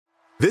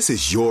This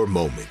is your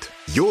moment,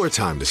 your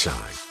time to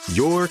shine,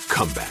 your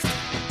comeback.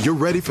 You're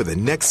ready for the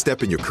next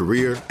step in your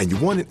career, and you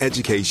want an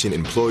education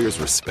employers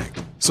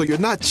respect. So you're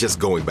not just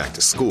going back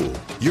to school,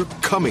 you're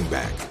coming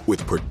back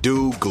with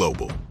Purdue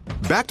Global.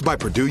 Backed by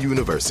Purdue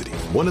University,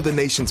 one of the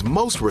nation's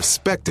most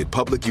respected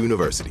public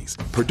universities,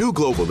 Purdue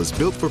Global is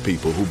built for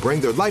people who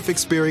bring their life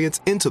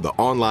experience into the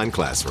online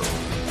classroom.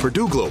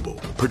 Purdue Global,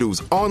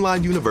 Purdue's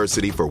online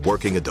university for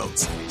working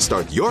adults.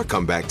 Start your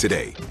comeback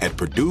today at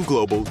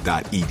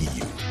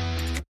purdueglobal.edu.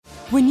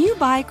 When you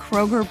buy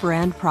Kroger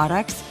brand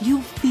products,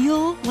 you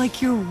feel like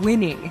you're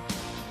winning.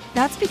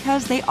 That's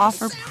because they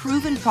offer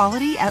proven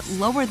quality at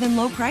lower than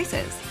low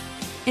prices.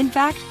 In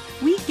fact,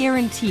 we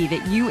guarantee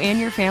that you and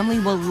your family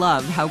will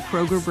love how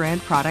Kroger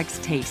brand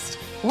products taste,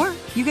 or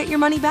you get your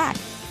money back.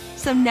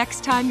 So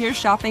next time you're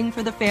shopping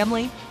for the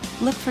family,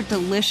 look for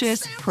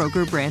delicious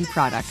Kroger brand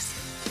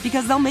products,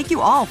 because they'll make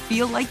you all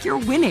feel like you're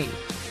winning.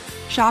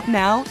 Shop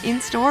now,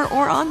 in-store,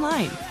 or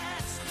online.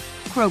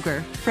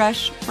 Kroger,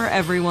 fresh for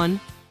everyone.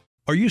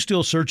 Are you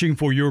still searching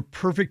for your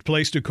perfect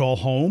place to call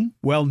home?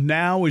 Well,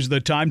 now is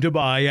the time to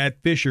buy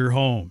at Fisher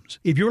Homes.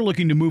 If you're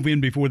looking to move in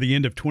before the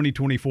end of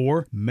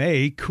 2024,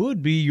 May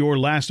could be your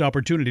last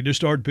opportunity to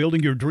start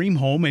building your dream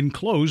home and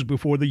close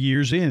before the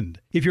year's end.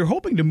 If you're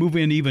hoping to move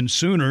in even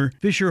sooner,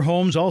 Fisher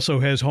Homes also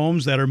has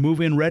homes that are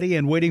move-in ready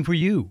and waiting for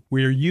you,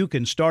 where you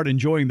can start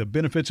enjoying the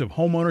benefits of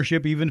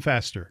homeownership even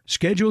faster.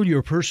 Schedule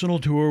your personal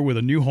tour with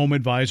a new home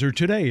advisor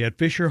today at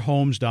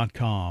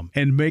FisherHomes.com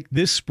and make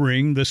this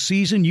spring the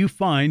season you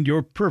find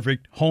your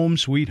perfect home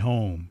sweet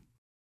home.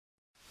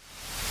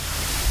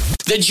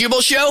 The Jubal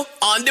Show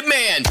on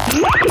demand.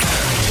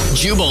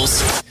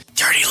 Jubal's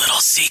dirty little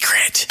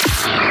secret.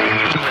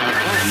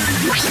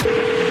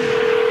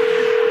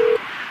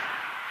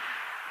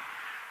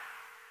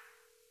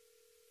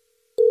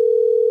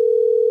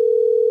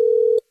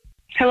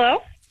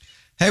 Hello?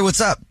 Hey, what's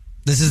up?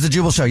 This is the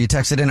Jubal Show. You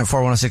texted in at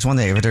 41061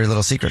 that you have a dirty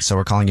little secret, so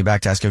we're calling you back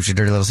to ask you what your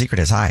dirty little secret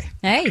is. Hi.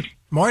 Hey.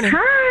 Morning.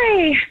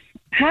 Hi.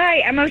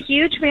 I'm a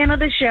huge fan of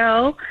the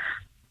show.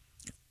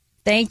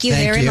 Thank you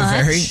very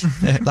much.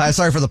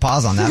 Sorry for the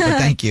pause on that, but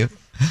thank you.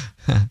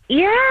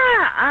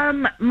 Yeah.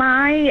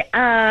 My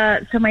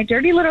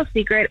dirty little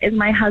secret is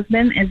my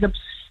husband is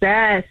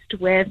obsessed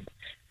with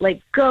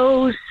like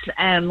ghosts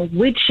and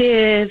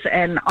witches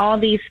and all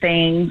these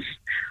things.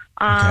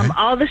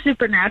 All the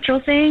supernatural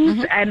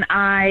things, and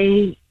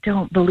I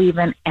don't believe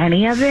in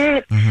any of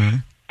it.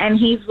 And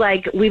he's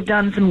like, we've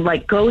done some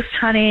like ghost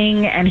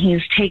hunting, and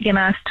he's taken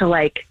us to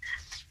like,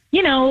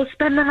 you know,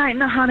 spend the night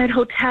in a haunted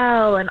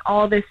hotel and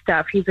all this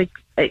stuff. He's like,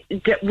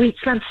 we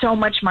spent so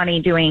much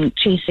money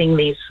chasing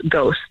these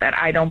ghosts that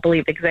I don't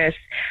believe exist,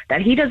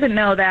 that he doesn't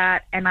know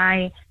that.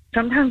 And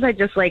sometimes I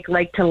just like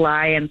to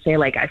lie and say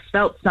like, I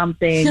felt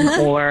something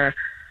or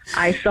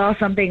I saw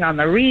something on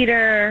the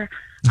reader.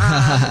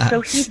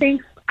 So he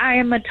thinks I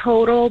am a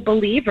total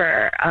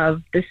believer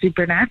of the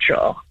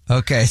supernatural.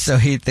 Okay, so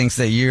he thinks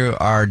that you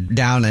are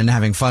down and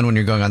having fun when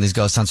you're going on these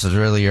ghost hunts, but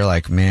really you're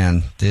like,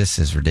 man, this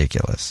is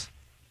ridiculous.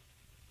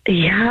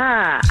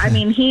 Yeah, I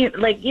mean, he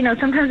like, you know,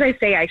 sometimes I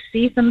say I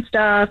see some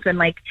stuff and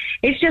like,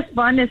 it's just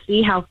fun to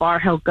see how far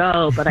he'll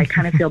go, but I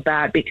kind of feel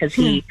bad because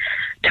he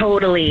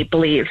totally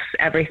believes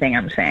everything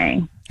I'm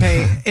saying.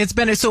 Hey, it's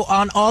been, so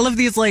on all of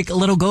these like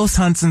little ghost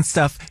hunts and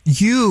stuff,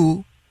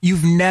 you've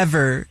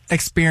never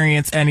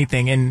experienced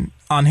anything, and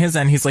on his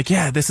end, he's like,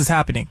 yeah, this is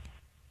happening.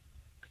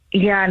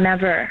 Yeah,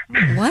 never.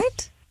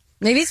 What?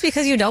 Maybe it's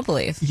because you don't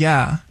believe.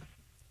 Yeah.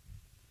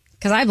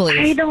 Because I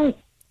believe.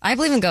 I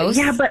believe in ghosts.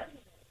 Yeah, but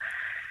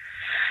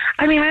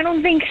I mean, I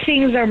don't think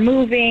things are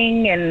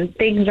moving and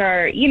things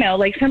are, you know,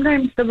 like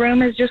sometimes the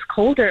room is just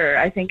colder.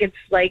 I think it's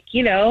like,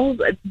 you know,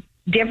 a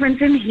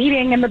difference in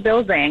heating in the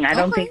building. I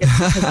don't think it's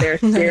because there are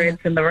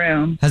spirits in the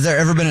room. Has there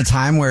ever been a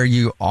time where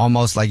you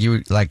almost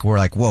were like,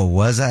 whoa,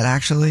 was that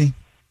actually?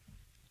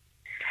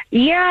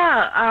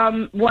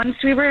 Yeah. Once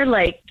we were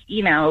like,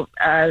 you know,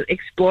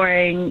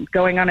 exploring,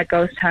 going on a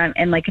ghost hunt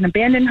in like an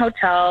abandoned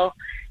hotel,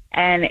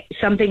 and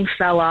something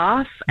fell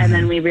off, and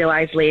then we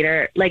realized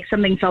later, like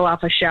something fell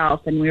off a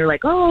shelf, and we were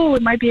like, oh,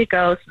 it might be a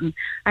ghost. And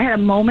I had a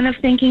moment of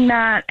thinking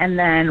that, and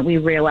then we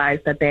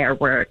realized that there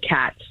were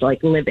cats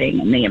like living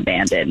in the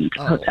abandoned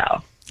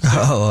hotel.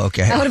 Oh,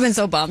 okay. I would have been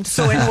so bummed.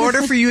 So in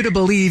order for you to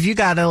believe, you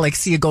gotta like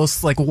see a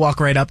ghost like walk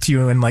right up to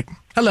you and like,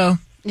 hello.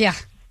 Yeah.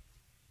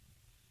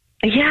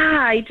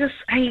 Yeah,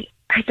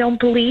 I don't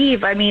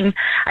believe. I mean,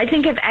 I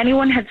think if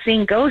anyone had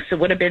seen ghosts, it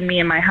would have been me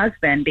and my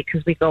husband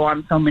because we go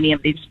on so many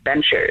of these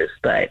adventures.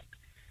 But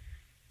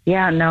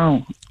yeah,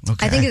 no.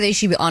 Okay. I think that you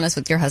should be honest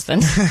with your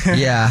husband.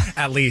 Yeah.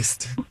 At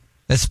least.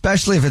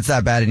 Especially if it's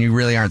that bad and you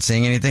really aren't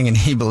seeing anything and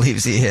he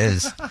believes he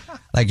is.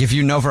 Like if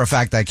you know for a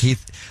fact that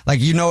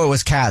it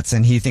was cats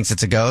and he thinks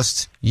it's a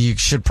ghost, you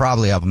should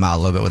probably help him out a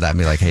little bit with that and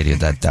be like, hey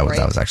dude, that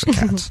was actually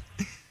cats.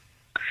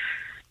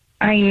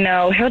 I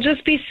know. He'll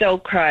just be so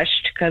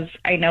crushed because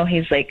I know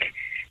he's like,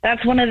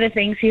 that's one of the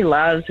things he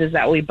loves is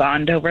that we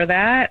bond over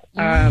that.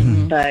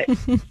 But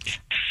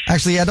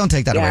Actually, yeah, don't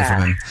take that away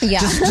from him. Yeah.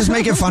 Just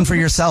make it fun for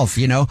yourself,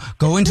 you know?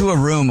 Go into a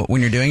room when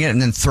you're doing it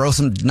and then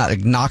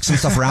knock some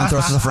stuff around,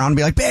 throw some stuff around and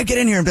be like, babe, get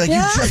in here. And be like,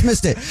 you just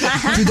missed it.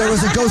 Dude, there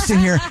was a ghost in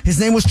here. His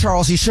name was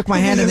Charles. He shook my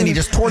hand and then he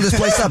just tore this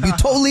place up. You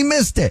totally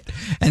missed it.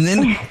 And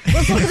then...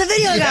 Let's look at the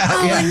video.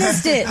 I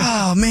missed it.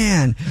 Oh,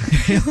 man.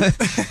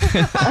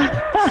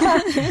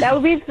 That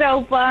would be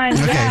so fun.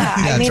 Okay,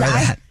 Yeah, try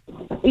that.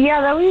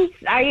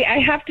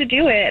 I have to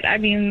do it. I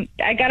mean,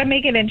 I got to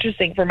make it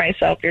interesting for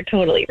myself. You're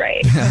totally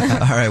right.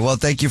 All right. Well,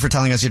 thank you for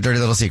telling us your dirty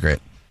little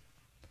secret.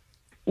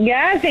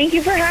 Yeah, thank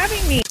you for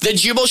having me. The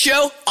Jubal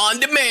Show on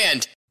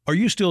demand. Are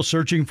you still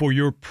searching for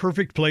your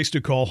perfect place to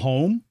call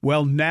home?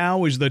 Well,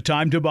 now is the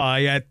time to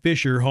buy at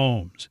Fisher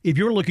Homes. If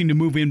you're looking to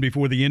move in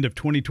before the end of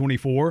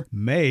 2024,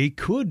 May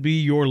could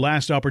be your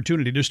last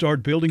opportunity to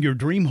start building your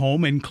dream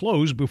home and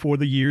close before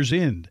the year's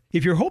end.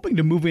 If you're hoping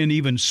to move in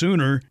even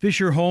sooner,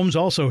 Fisher Homes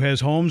also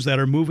has homes that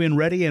are move-in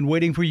ready and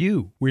waiting for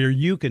you, where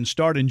you can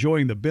start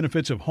enjoying the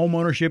benefits of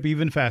homeownership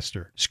even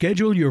faster.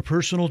 Schedule your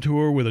personal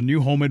tour with a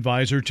new home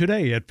advisor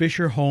today at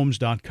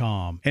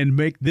FisherHomes.com and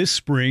make this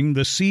spring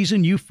the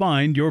season you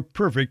find your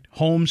perfect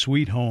home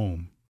sweet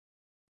home.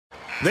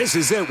 This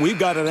is it. We've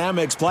got an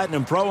Amex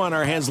Platinum Pro on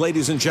our hands,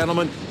 ladies and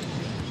gentlemen.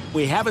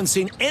 We haven't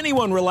seen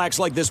anyone relax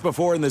like this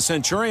before in the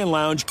Centurion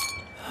Lounge.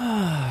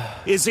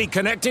 Is he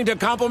connecting to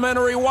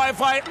complimentary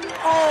Wi-Fi?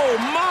 Oh,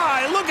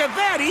 my. Look at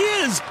that. He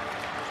is.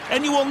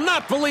 And you will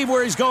not believe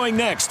where he's going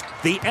next.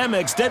 The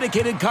Amex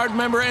dedicated card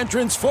member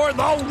entrance for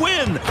the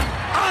win.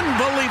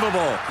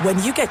 Unbelievable.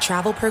 When you get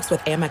travel perks with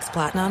Amex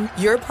Platinum,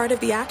 you're part of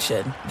the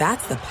action.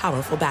 That's the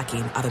powerful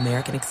backing of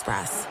American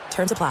Express.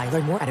 Terms apply.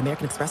 Learn more at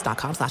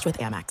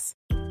americanexpress.com/withAmex.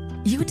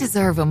 You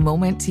deserve a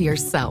moment to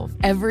yourself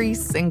every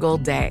single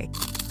day.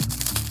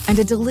 And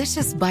a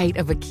delicious bite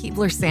of a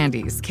Keebler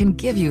Sandies can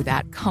give you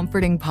that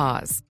comforting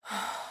pause.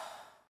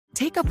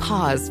 Take a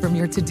pause from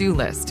your to-do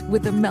list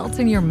with the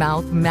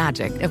melt-in-your-mouth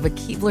magic of a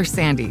Keebler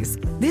Sandies.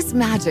 This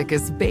magic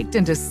is baked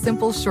into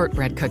simple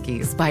shortbread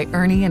cookies by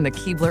Ernie and the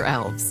Keebler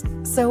Elves.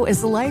 So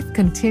as life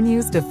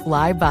continues to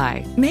fly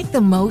by, make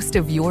the most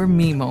of your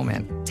me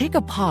moment. Take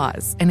a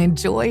pause and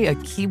enjoy a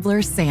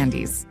Keebler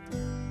Sandies.